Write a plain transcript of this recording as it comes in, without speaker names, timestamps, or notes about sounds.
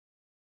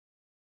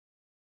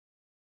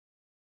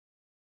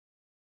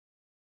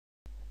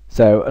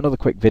So another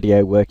quick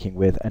video working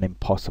with an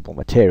impossible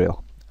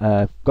material.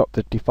 I've got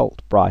the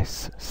default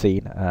Bryce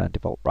scene,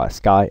 default Bryce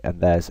sky,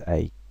 and there's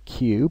a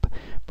cube,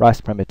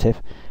 Bryce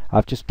primitive.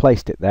 I've just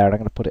placed it there and I'm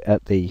going to put it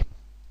at the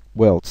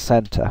world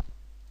center,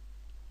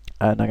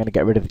 and I'm going to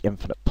get rid of the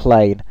infinite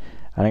plane,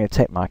 and I'm going to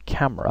take my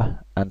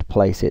camera and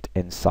place it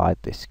inside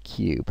this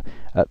cube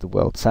at the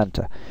world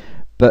center.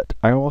 But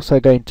I'm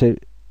also going to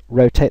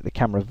rotate the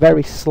camera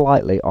very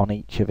slightly on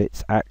each of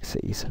its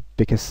axes,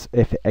 because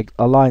if it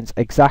aligns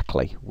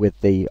exactly with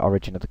the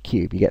origin of the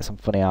cube, you get some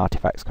funny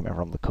artifacts coming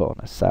from the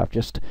corners. So I've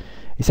just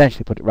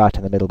essentially put it right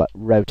in the middle, but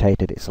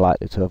rotated it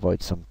slightly to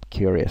avoid some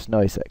curious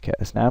noise that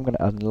occurs. Now I'm going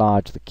to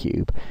enlarge the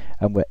cube,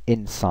 and we're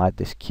inside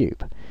this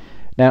cube.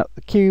 Now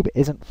the cube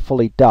isn't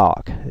fully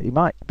dark. You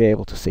might be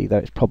able to see, though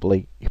you're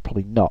probably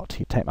not.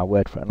 You take my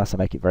word for it, unless I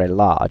make it very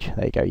large.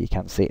 There you go, you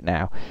can see it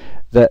now.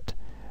 That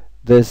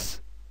there's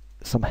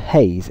some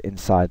haze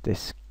inside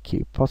this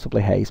cube,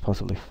 possibly haze,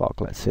 possibly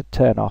fog. Let's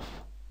turn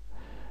off.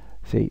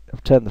 See,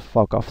 I've turned the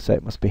fog off, so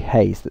it must be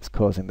haze that's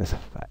causing this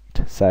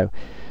effect. So,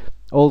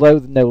 although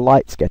no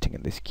light's getting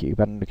in this cube,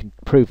 and we can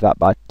prove that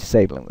by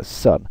disabling the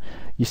sun,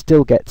 you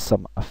still get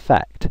some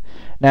effect.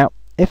 Now,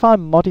 if I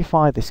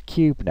modify this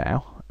cube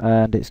now,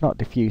 and it's not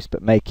diffuse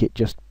but make it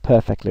just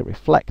perfectly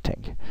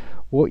reflecting,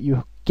 what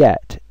you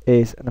get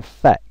is an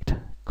effect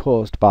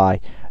caused by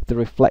the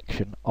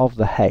reflection of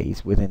the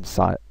haze within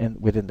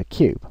the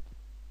cube.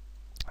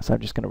 So I'm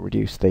just going to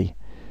reduce the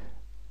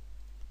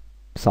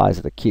size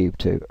of the cube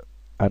to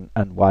and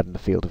widen the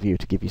field of view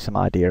to give you some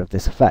idea of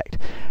this effect.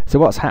 So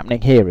what's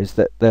happening here is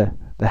that the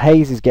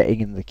haze is getting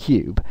in the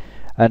cube,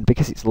 and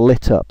because it's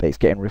lit up, it's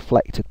getting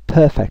reflected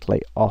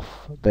perfectly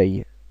off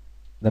the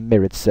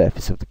mirrored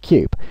surface of the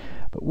cube.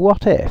 But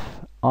what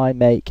if I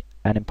make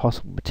an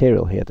impossible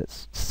material here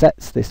that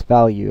sets this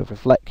value of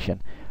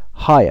reflection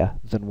higher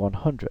than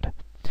 100?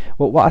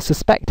 Well, what I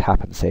suspect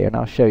happens here, and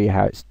I'll show you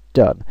how it's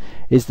done,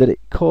 is that it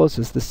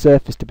causes the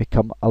surface to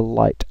become a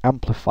light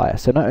amplifier.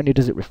 So not only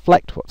does it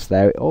reflect what's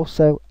there, it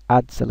also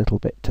adds a little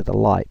bit to the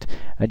light,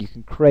 and you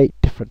can create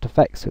different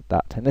effects with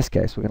that. In this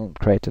case, we're going to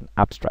create an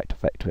abstract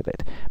effect with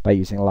it by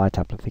using light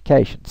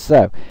amplification.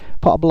 So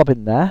put a blob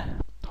in there,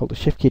 hold the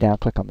shift key down,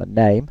 click on the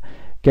name,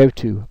 go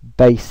to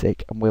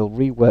basic, and we'll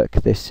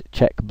rework this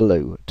check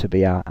blue to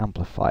be our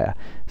amplifier.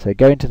 So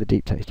go into the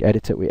deep texture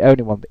editor, we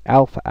only want the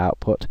alpha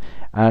output,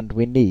 and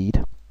we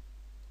need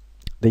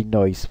the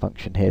noise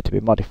function here to be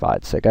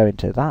modified. So go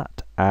into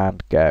that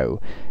and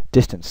go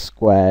distance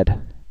squared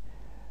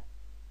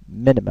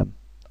minimum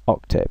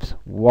octaves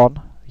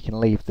 1. You can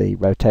leave the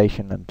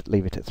rotation and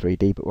leave it at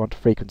 3D, but we want a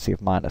frequency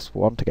of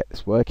 -1 to get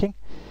this working.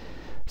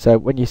 So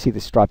when you see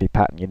this stripy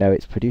pattern, you know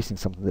it's producing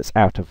something that's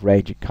out of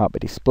range and can't be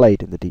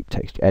displayed in the deep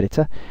texture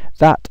editor.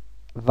 That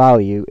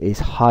value is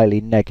highly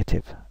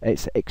negative.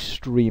 It's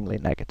extremely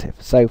negative.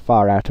 So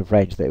far out of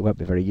range that it won't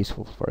be very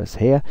useful for us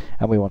here,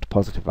 and we want a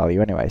positive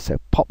value anyway. So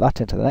pop that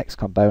into the next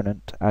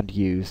component and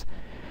use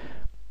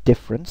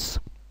difference.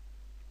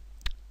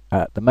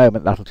 At the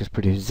moment that'll just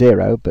produce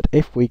 0, but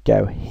if we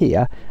go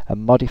here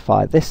and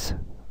modify this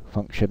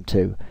function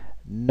to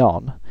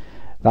none,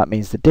 that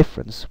means the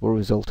difference will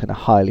result in a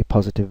highly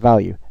positive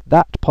value.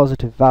 That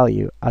positive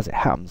value, as it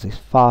happens, is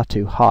far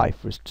too high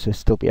for us to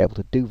still be able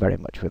to do very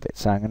much with it.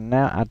 So I'm going to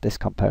now add this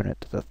component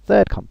to the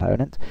third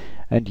component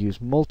and use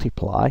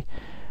multiply,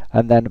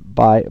 and then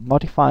by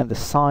modifying the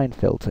sine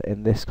filter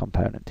in this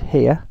component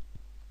here,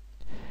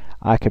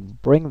 I can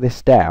bring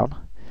this down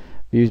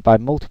by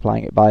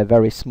multiplying it by a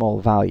very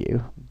small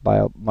value,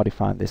 by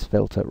modifying this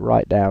filter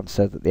right down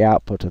so that the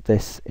output of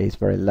this is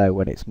very low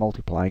when it's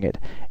multiplying it,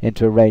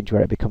 into a range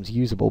where it becomes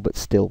usable but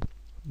still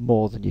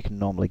more than you can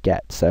normally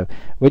get. So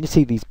when you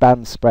see these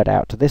bands spread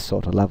out to this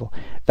sort of level,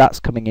 that's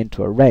coming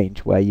into a range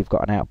where you've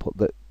got an output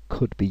that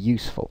could be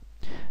useful.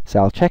 So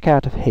I'll check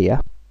out of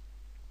here,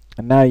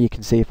 and now you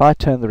can see if I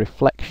turn the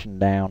reflection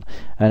down,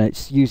 and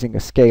it's using a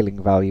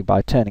scaling value,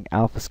 by turning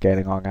alpha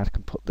scaling on, I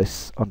can put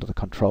this under the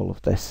control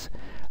of this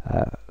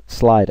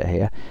slider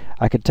here.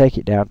 I can take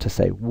it down to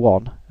say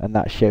 1, and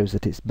that shows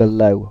that it's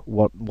below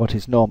what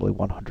is normally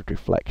 100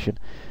 reflection.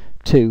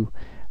 2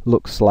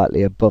 looks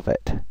slightly above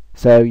it.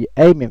 So you're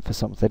aiming for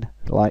something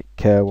like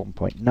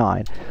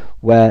 1.9,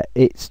 where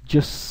it's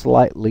just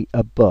slightly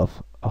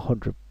above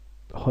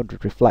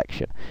 100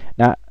 reflection.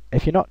 Now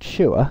if you're not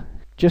sure,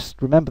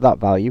 just remember that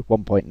value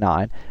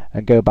 1.9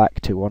 and go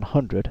back to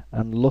 100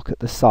 and look at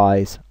the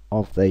size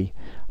of the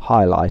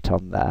highlight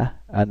on there,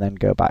 and then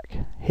go back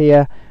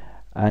here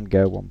and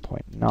go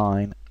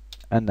 1.9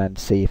 and then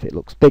see if it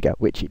looks bigger,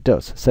 which it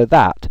does. So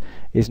that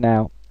is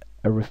now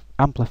a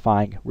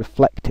amplifying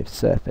reflective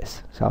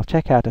surface. So I'll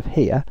check out of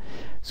here,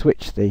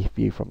 switch the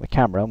view from the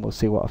camera, and we'll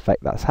see what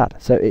effect that's had.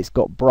 So it's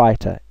got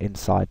brighter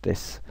inside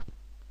this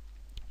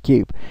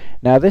cube.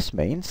 Now this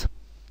means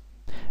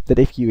that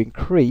if you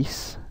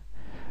increase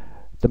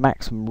the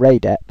maximum ray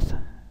depth,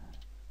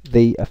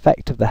 the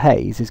effect of the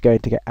haze is going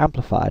to get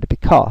amplified,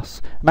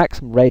 because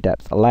maximum ray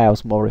depth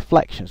allows more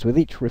reflections. With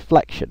each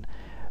reflection,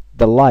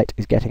 the light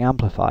is getting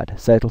amplified,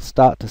 so it'll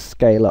start to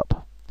scale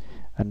up,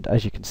 and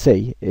as you can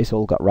see, it's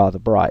all got rather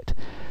bright.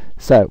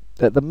 So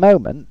at the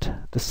moment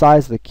the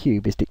size of the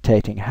cube is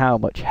dictating how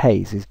much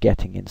haze is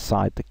getting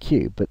inside the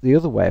cube, but the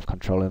other way of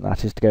controlling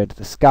that is to go into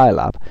the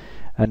Skylab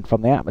and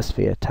from the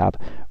atmosphere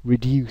tab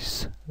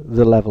reduce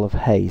the level of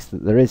haze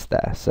that there is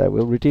there. So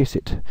we'll reduce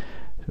it,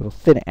 we'll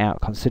thin it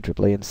out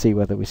considerably and see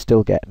whether we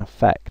still get an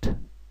effect.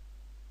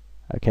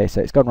 Okay,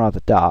 so it's gone rather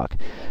dark,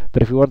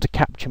 but if we want to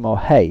capture more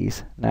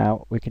haze,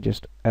 now we can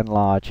just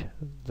enlarge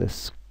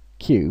this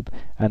cube,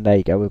 and there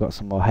you go, we've got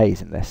some more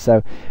haze in this.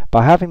 So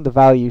by having the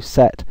value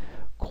set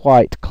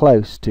quite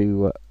close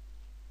to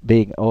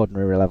being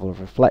ordinary level of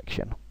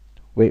reflection,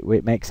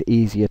 it makes it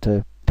easier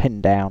to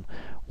pin down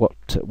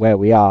where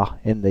we are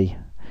in the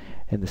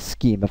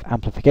scheme of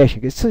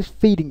amplification. It's just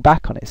feeding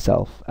back on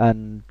itself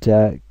and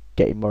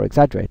getting more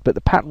exaggerated, but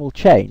the pattern will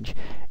change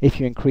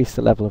if you increase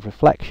the level of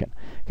reflection,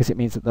 because it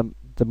means that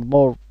the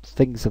more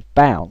things have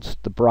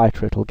bounced, the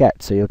brighter it'll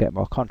get, so you'll get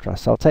more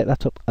contrast. So I'll take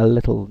that up a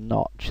little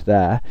notch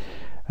there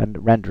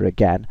and render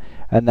again,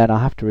 and then I'll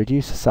have to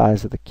reduce the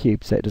size of the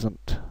cube so it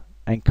doesn't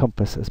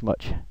encompass as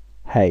much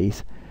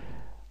haze,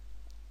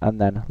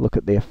 and then look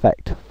at the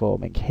effect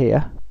forming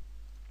here.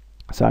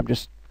 So I'm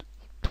just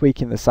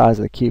tweaking the size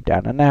of the cube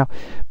down, and now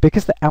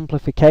because the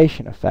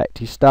amplification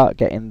effect, you start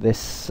getting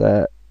this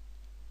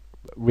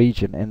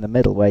region in the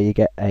middle where you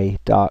get a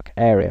dark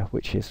area,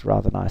 which is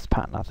rather nice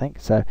pattern, I think.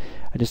 So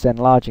I'm just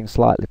enlarging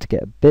slightly to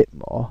get a bit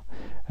more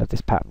of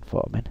this pattern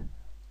forming.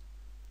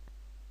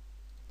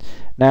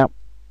 Now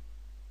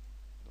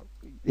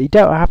you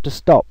don't have to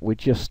stop with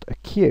just a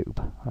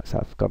cube. So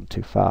I've gone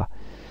too far.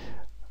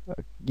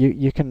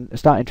 You can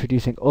start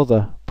introducing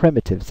other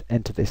primitives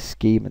into this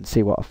scheme and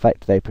see what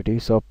effect they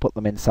produce, or put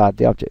them inside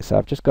the object. So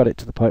I've just got it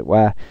to the point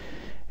where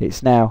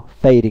it's now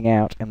fading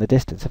out in the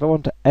distance. If I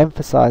want to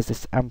emphasize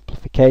this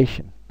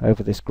amplification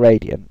over this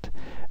gradient,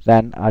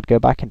 then I'd go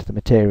back into the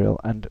material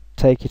and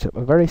take it up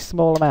a very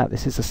small amount.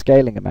 This is a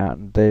scaling amount,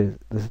 and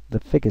the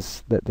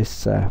figures that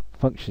this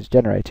function is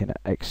generating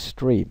are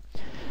extreme.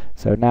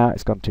 So now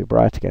it's gone too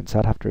bright again, so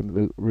I'd have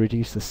to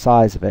reduce the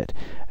size of it,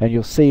 and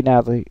you'll see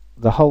now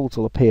the holes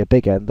will appear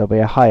bigger and there'll be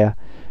a higher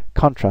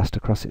contrast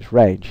across its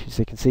range.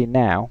 So you can see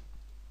now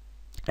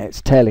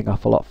it's tailing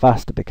off a lot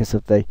faster because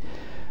of the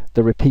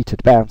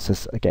repeated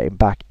bounces are getting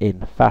back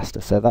in faster.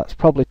 So that's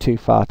probably too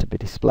far to be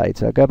displayed,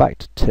 so I'll go back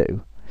to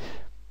 2.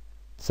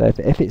 So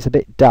if it's a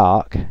bit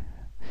dark,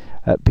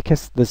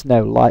 because there's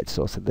no light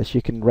source in this,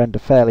 you can render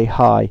fairly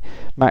high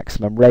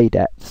maximum ray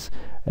depths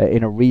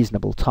in a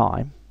reasonable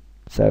time.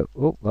 So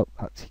well,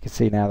 you can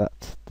see now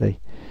that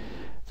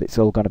it's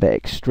all gone a bit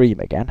extreme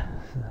again.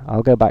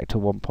 I'll go back to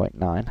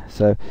 1.9.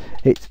 So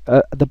it's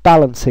the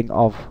balancing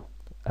of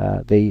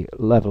the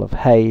level of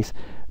haze,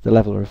 the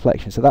level of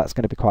reflection, so that's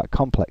going to be quite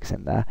complex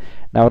in there.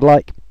 Now I'd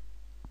like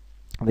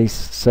these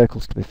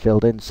circles to be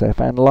filled in, so if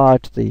I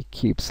enlarge the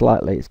cube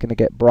slightly, it's going to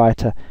get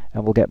brighter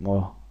and we'll get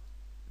more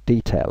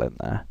detail in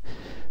there.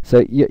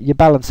 So you're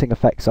balancing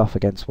effects off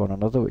against one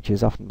another, which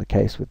is often the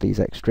case with these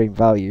extreme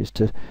values,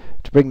 to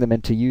bring them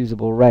into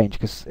usable range,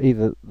 because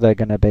either they're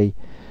going to be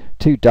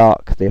too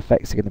dark, the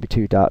effects are going to be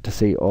too dark to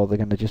see, or they're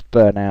going to just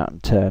burn out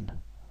and turn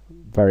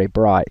very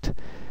bright.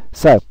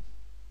 So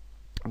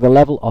the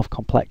level of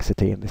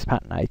complexity in this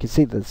pattern, now you can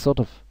see the sort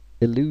of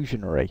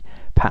illusionary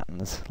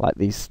patterns, like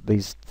these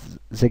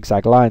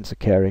zigzag lines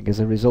occurring as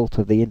a result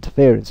of the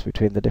interference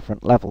between the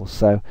different levels.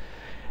 So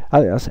I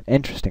think that's an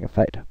interesting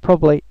effect.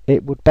 Probably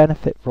it would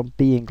benefit from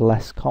being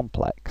less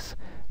complex.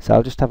 So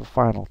I'll just have a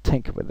final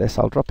tinker with this.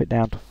 I'll drop it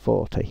down to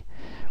 40,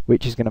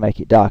 which is going to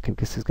make it darker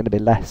because there's going to be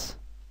less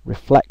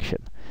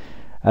reflection.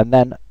 And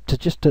then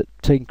to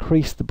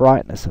increase the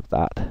brightness of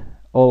that,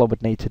 all I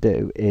would need to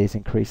do is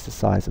increase the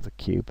size of the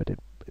cube, but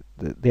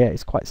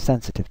it's quite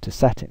sensitive to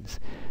settings.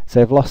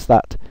 So I've lost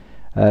that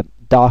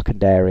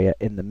darkened area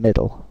in the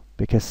middle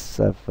because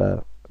of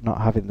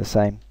not having the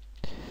same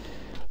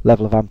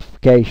level of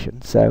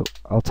amplification. So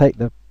I'll take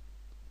the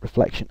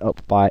reflection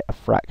up by a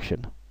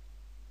fraction.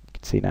 You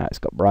can see now it's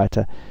got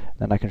brighter.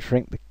 Then I can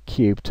shrink the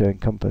cube to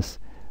encompass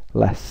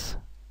less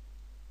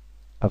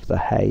of the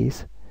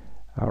haze.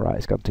 Alright,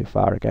 it's gone too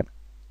far again.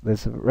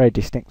 There's a very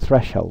distinct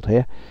threshold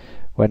here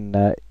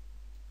when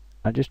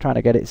I'm just trying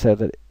to get it so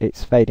that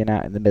it's fading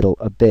out in the middle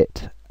a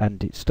bit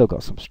and it's still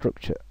got some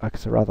structure. I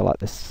rather like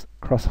this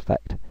cross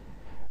effect.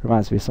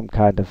 Reminds me of some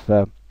kind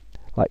of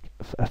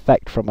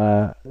effect from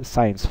a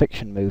science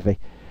fiction movie,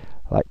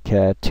 like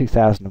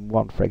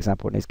 2001 for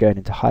example, when he's going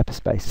into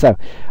hyperspace. So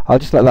I'll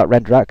just let that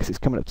render out because it's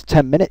coming up to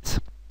 10 minutes.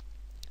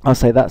 I'll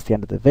say that's the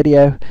end of the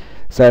video.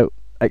 So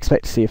I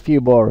expect to see a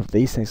few more of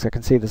these things. I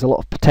can see there's a lot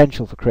of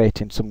potential for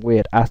creating some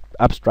weird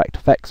abstract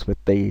effects with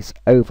these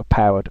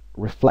overpowered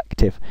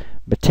reflective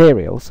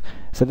materials.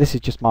 So this is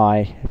just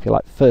my, if you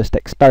like, first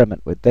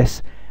experiment with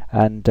this,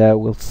 and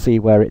we'll see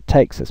where it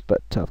takes us.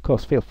 But of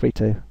course feel free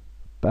to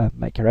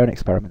make your own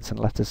experiments and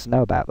let us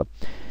know about them.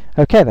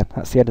 Okay then,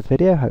 that's the end of the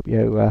video. Hope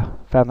you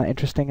found that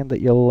interesting and that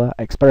you'll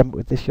experiment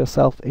with this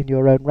yourself in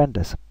your own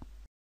renders.